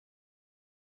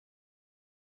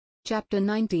Chapter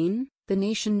 19, The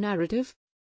Nation Narrative.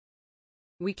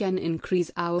 We can increase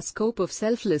our scope of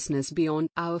selflessness beyond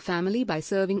our family by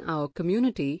serving our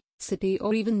community, city,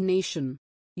 or even nation.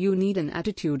 You need an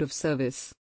attitude of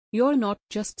service. You're not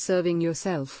just serving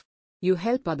yourself. You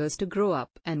help others to grow up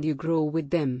and you grow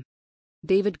with them.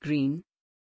 David Green.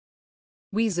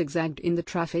 We zigzagged in the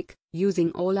traffic, using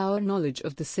all our knowledge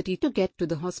of the city to get to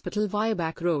the hospital via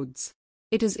back roads.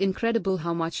 It is incredible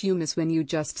how much you miss when you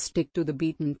just stick to the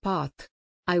beaten path.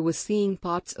 I was seeing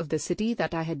parts of the city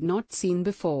that I had not seen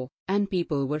before, and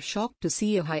people were shocked to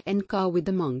see a high-end car with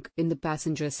a monk in the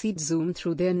passenger seat zoom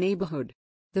through their neighborhood.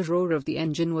 The roar of the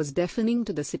engine was deafening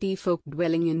to the city folk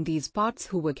dwelling in these parts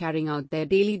who were carrying out their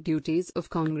daily duties of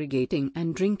congregating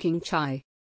and drinking chai.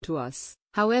 To us,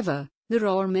 however, the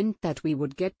roar meant that we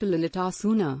would get to Lalita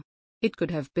sooner. It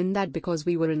could have been that because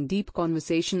we were in deep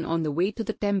conversation on the way to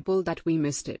the temple that we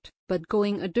missed it, but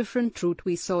going a different route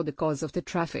we saw the cause of the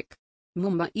traffic.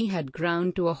 Mumbai had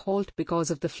ground to a halt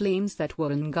because of the flames that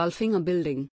were engulfing a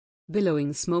building.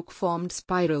 Billowing smoke formed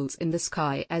spirals in the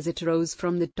sky as it rose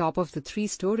from the top of the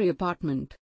three-story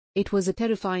apartment. It was a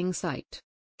terrifying sight.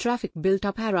 Traffic built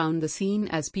up around the scene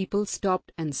as people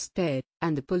stopped and stared,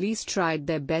 and the police tried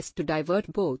their best to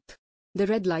divert both. The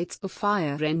red lights of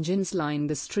fire engines lined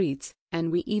the streets,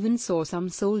 and we even saw some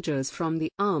soldiers from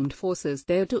the armed forces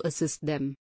there to assist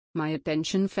them. My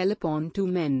attention fell upon two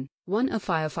men, one a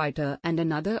firefighter and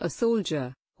another a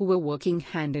soldier, who were working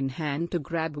hand in hand to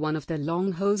grab one of the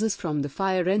long hoses from the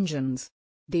fire engines.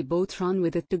 They both ran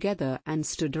with it together and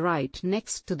stood right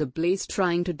next to the blaze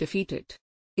trying to defeat it.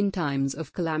 In times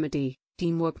of calamity,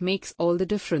 teamwork makes all the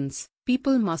difference.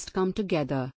 People must come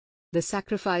together. The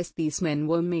sacrifice these men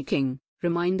were making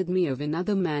reminded me of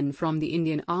another man from the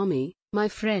Indian Army, my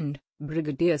friend,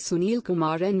 Brigadier Sunil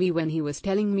Kumar Envy. When he was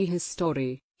telling me his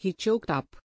story, he choked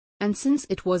up. And since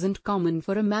it wasn't common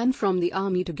for a man from the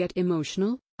army to get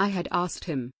emotional, I had asked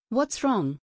him, "What's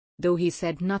wrong?" Though he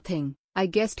said nothing, I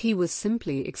guessed he was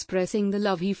simply expressing the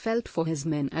love he felt for his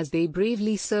men as they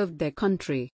bravely served their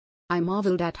country. I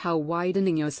marveled at how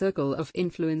widening your circle of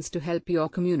influence to help your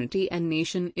community and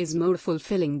nation is more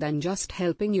fulfilling than just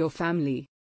helping your family.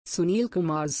 Sunil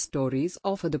Kumar's stories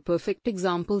offer the perfect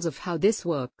examples of how this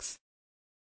works.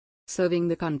 Serving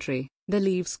the country. The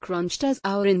leaves crunched as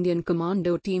our Indian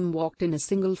commando team walked in a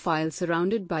single file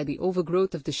surrounded by the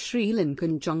overgrowth of the Sri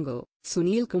Lankan jungle.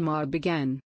 Sunil Kumar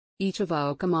began. Each of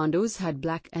our commandos had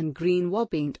black and green war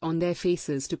paint on their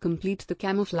faces to complete the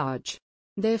camouflage.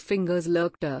 Their fingers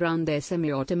lurked around their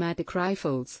semi-automatic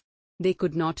rifles. They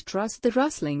could not trust the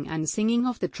rustling and singing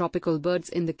of the tropical birds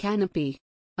in the canopy.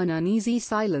 An uneasy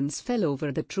silence fell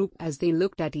over the troop as they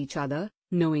looked at each other,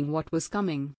 knowing what was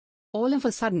coming. All of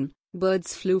a sudden,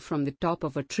 birds flew from the top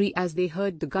of a tree as they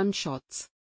heard the gunshots.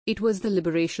 It was the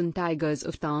Liberation Tigers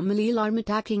of Tamil Arm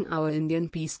attacking our Indian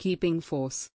peacekeeping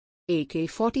force.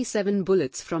 AK-47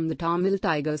 bullets from the Tamil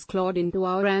Tigers clawed into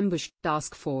our ambushed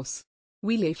task force.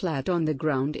 We lay flat on the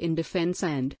ground in defense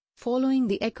and, following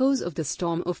the echoes of the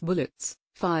storm of bullets,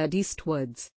 fired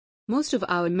eastwards. Most of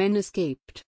our men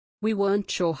escaped. We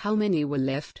weren't sure how many were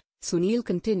left, Sunil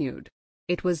continued.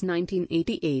 It was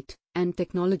 1988, and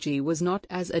technology was not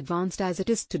as advanced as it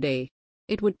is today.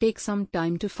 It would take some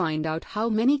time to find out how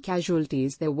many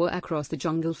casualties there were across the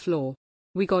jungle floor.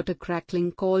 We got a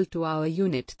crackling call to our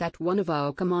unit that one of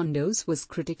our commandos was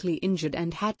critically injured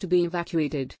and had to be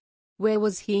evacuated. Where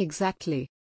was he exactly?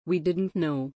 We didn't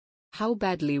know. How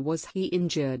badly was he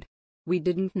injured? We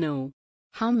didn't know.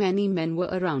 How many men were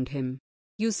around him?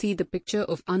 You see the picture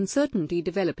of uncertainty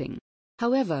developing.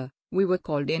 However, we were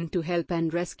called in to help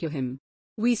and rescue him.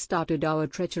 We started our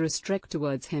treacherous trek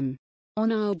towards him.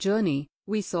 On our journey,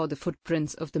 we saw the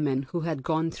footprints of the men who had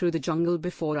gone through the jungle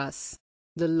before us.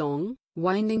 The long,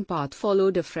 winding path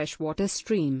followed a freshwater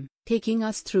stream, taking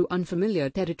us through unfamiliar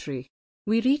territory.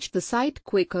 We reached the site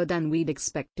quicker than we'd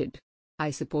expected.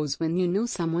 I suppose when you know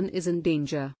someone is in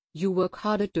danger, you work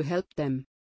harder to help them.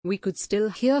 We could still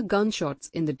hear gunshots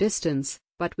in the distance,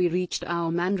 but we reached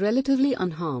our man relatively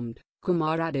unharmed,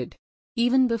 Kumar added.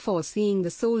 Even before seeing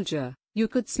the soldier, you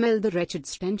could smell the wretched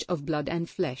stench of blood and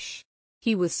flesh.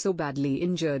 He was so badly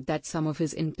injured that some of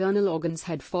his internal organs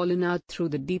had fallen out through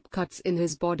the deep cuts in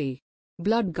his body.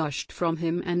 Blood gushed from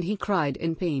him and he cried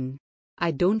in pain. "I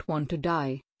don't want to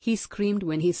die," he screamed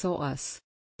when he saw us.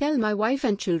 "Tell my wife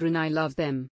and children I love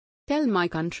them. Tell my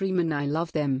countrymen I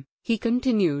love them," he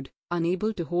continued,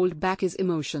 unable to hold back his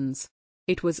emotions.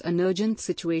 It was an urgent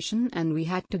situation and we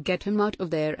had to get him out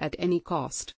of there at any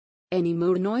cost. Any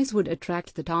more noise would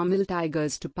attract the Tamil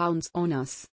Tigers to pounce on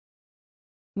us.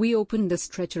 We opened the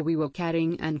stretcher we were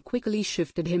carrying and quickly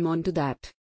shifted him onto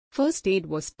that. First aid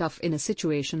was tough in a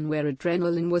situation where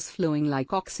adrenaline was flowing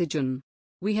like oxygen.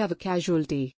 "We have a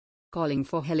casualty. Calling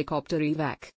for helicopter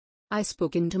evac." I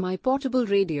spoke into my portable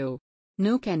radio.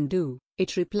 "No can do,"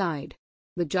 it replied.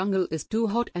 "The jungle is too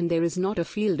hot and there is not a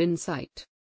field in sight."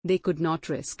 They could not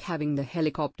risk having the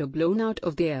helicopter blown out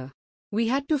of the air. We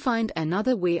had to find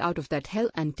another way out of that hell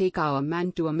and take our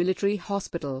man to a military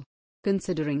hospital.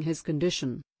 Considering his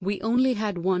condition, we only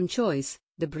had one choice,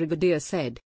 the brigadier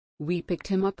said. We picked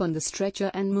him up on the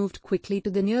stretcher and moved quickly to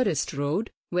the nearest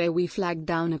road, where we flagged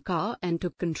down a car and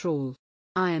took control.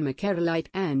 I am a Keralite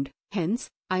and, hence,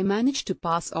 I managed to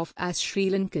pass off as Sri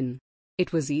Lankan.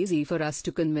 It was easy for us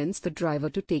to convince the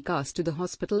driver to take us to the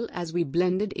hospital as we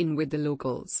blended in with the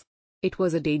locals. It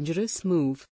was a dangerous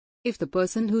move. If the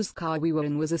person whose car we were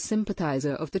in was a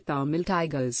sympathizer of the Tamil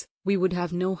Tigers, we would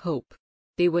have no hope.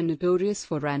 They were notorious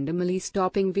for randomly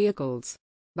stopping vehicles.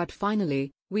 But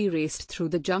finally, we raced through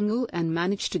the jungle and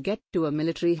managed to get to a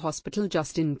military hospital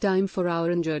just in time for our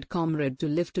injured comrade to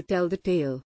live to tell the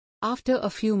tale. After a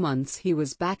few months he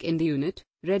was back in the unit,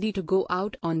 ready to go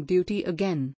out on duty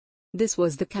again. This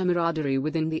was the camaraderie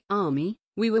within the army.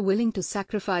 We were willing to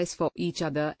sacrifice for each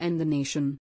other and the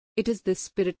nation. It is this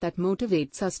spirit that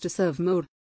motivates us to serve more.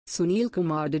 Sunil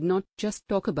Kumar did not just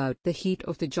talk about the heat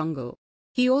of the jungle.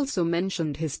 He also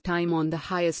mentioned his time on the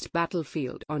highest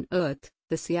battlefield on earth,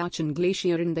 the Siachen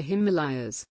Glacier in the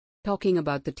Himalayas. Talking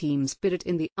about the team spirit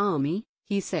in the army,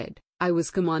 he said, "I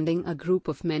was commanding a group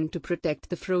of men to protect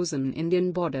the frozen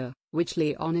Indian border, which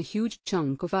lay on a huge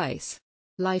chunk of ice.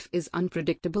 Life is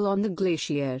unpredictable on the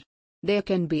glacier. There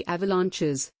can be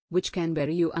avalanches, which can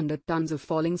bury you under tons of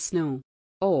falling snow.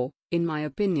 Or, in my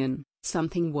opinion,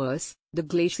 something worse, the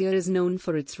glacier is known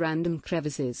for its random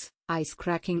crevices, ice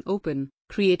cracking open,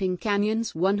 creating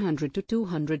canyons 100 to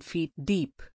 200 feet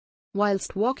deep.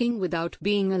 Whilst walking without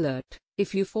being alert,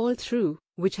 if you fall through,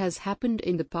 which has happened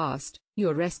in the past,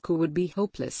 your rescue would be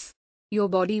hopeless. Your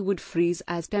body would freeze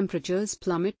as temperatures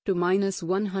plummet to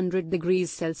 -100 degrees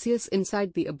Celsius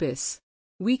inside the abyss.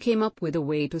 We came up with a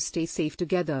way to stay safe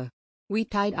together. We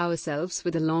tied ourselves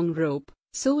with a long rope,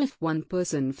 so if one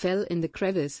person fell in the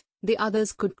crevice, the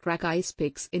others could crack ice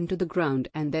picks into the ground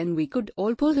and then we could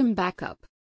all pull him back up.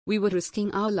 We were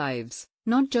risking our lives,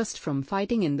 not just from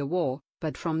fighting in the war,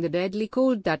 but from the deadly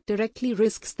cold that directly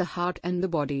risks the heart and the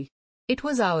body. It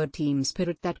was our team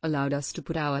spirit that allowed us to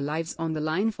put our lives on the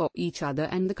line for each other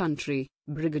and the country,"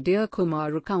 Brigadier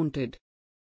Kumar recounted.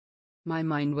 My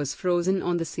mind was frozen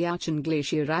on the Siachen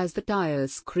Glacier as the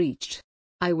tires screeched.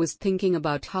 I was thinking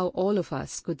about how all of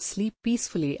us could sleep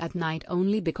peacefully at night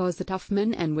only because the tough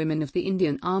men and women of the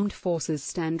Indian Armed Forces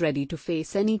stand ready to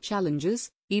face any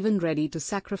challenges, even ready to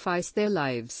sacrifice their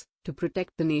lives, to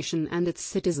protect the nation and its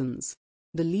citizens.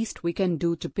 The least we can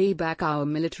do to pay back our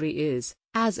military is,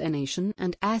 as a nation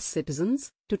and as citizens,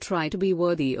 to try to be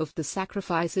worthy of the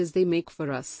sacrifices they make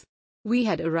for us. We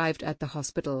had arrived at the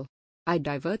hospital. I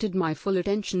diverted my full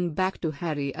attention back to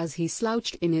Harry as he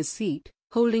slouched in his seat,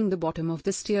 holding the bottom of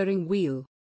the steering wheel.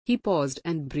 He paused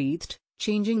and breathed,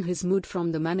 changing his mood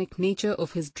from the manic nature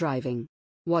of his driving.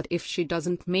 "What if she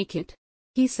doesn't make it?"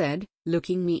 he said,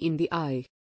 looking me in the eye.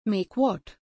 "Make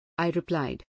what?" I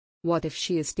replied. "What if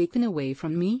she is taken away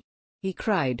from me?" he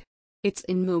cried. It's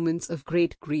in moments of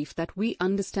great grief that we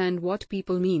understand what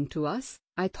people mean to us,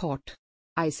 I thought.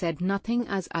 I said nothing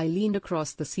as I leaned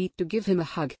across the seat to give him a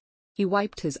hug. He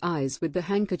wiped his eyes with the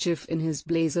handkerchief in his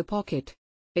blazer pocket.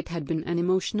 It had been an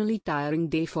emotionally tiring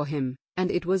day for him, and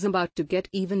it was about to get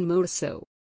even more so.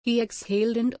 He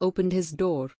exhaled and opened his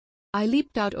door. I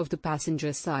leaped out of the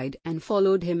passenger side and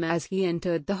followed him as he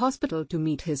entered the hospital to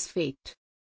meet his fate.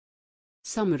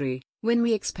 Summary: when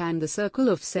we expand the circle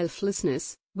of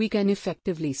selflessness, we can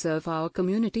effectively serve our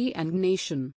community and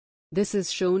nation. This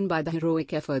is shown by the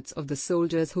heroic efforts of the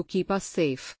soldiers who keep us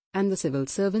safe, and the civil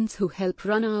servants who help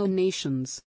run our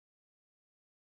nations.